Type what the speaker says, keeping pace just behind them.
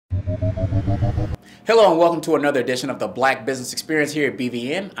Hello and welcome to another edition of the Black Business Experience here at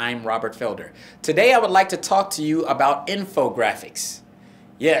BVN. I'm Robert Felder. Today I would like to talk to you about infographics.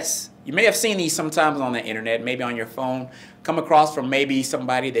 Yes, you may have seen these sometimes on the internet, maybe on your phone, come across from maybe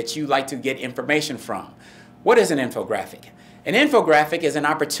somebody that you like to get information from. What is an infographic? An infographic is an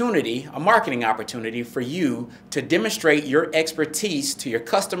opportunity, a marketing opportunity for you to demonstrate your expertise to your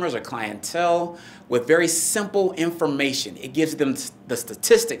customers or clientele with very simple information. It gives them the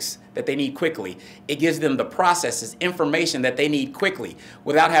statistics that they need quickly. It gives them the processes, information that they need quickly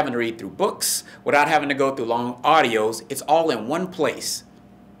without having to read through books, without having to go through long audios. It's all in one place.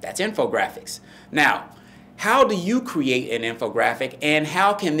 That's infographics. Now, how do you create an infographic and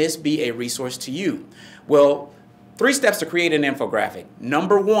how can this be a resource to you? Well, 3 steps to create an infographic.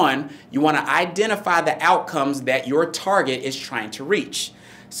 Number 1, you want to identify the outcomes that your target is trying to reach.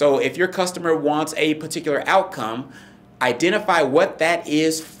 So if your customer wants a particular outcome, identify what that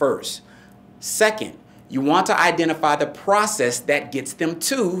is first. Second, you want to identify the process that gets them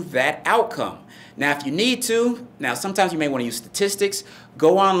to that outcome. Now, if you need to, sometimes you may want to use statistics,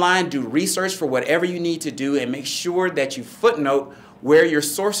 go online, do research for whatever you need to do, and make sure that you footnote where your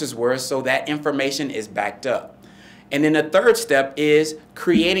sources were so that information is backed up. And then the 3rd step is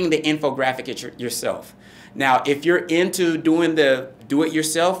creating the infographic yourself. Now, if you're into doing the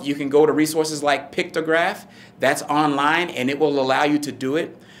do-it-yourself, you can go to resources like Pictograph. That's online and it will allow you to do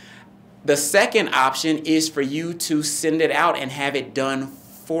it. The second option is for you to send it out and have it done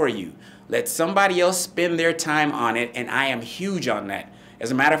for you. Let somebody else spend their time on it, and I am huge on that.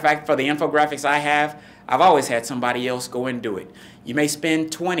 As a matter of fact, for the infographics I've always had somebody else go and do it. You may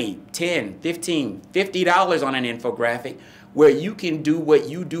spend $20, $10, $15, $50 on an infographic where you can do what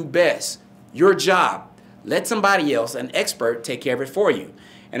you do best, your job. Let somebody else, an expert, take care of it for you.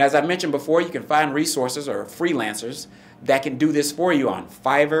 And as I mentioned before, you can find resources or freelancers that can do this for you on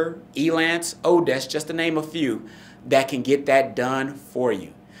Fiverr, Elance, Odesk, just to name a few, that can get that done for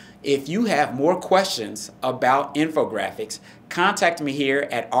you. If you have more questions about infographics, contact me here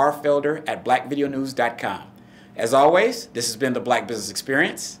at rfelder@blackvideonews.com. As always, this has been the Black Business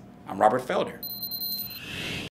Experience. I'm Robert Felder.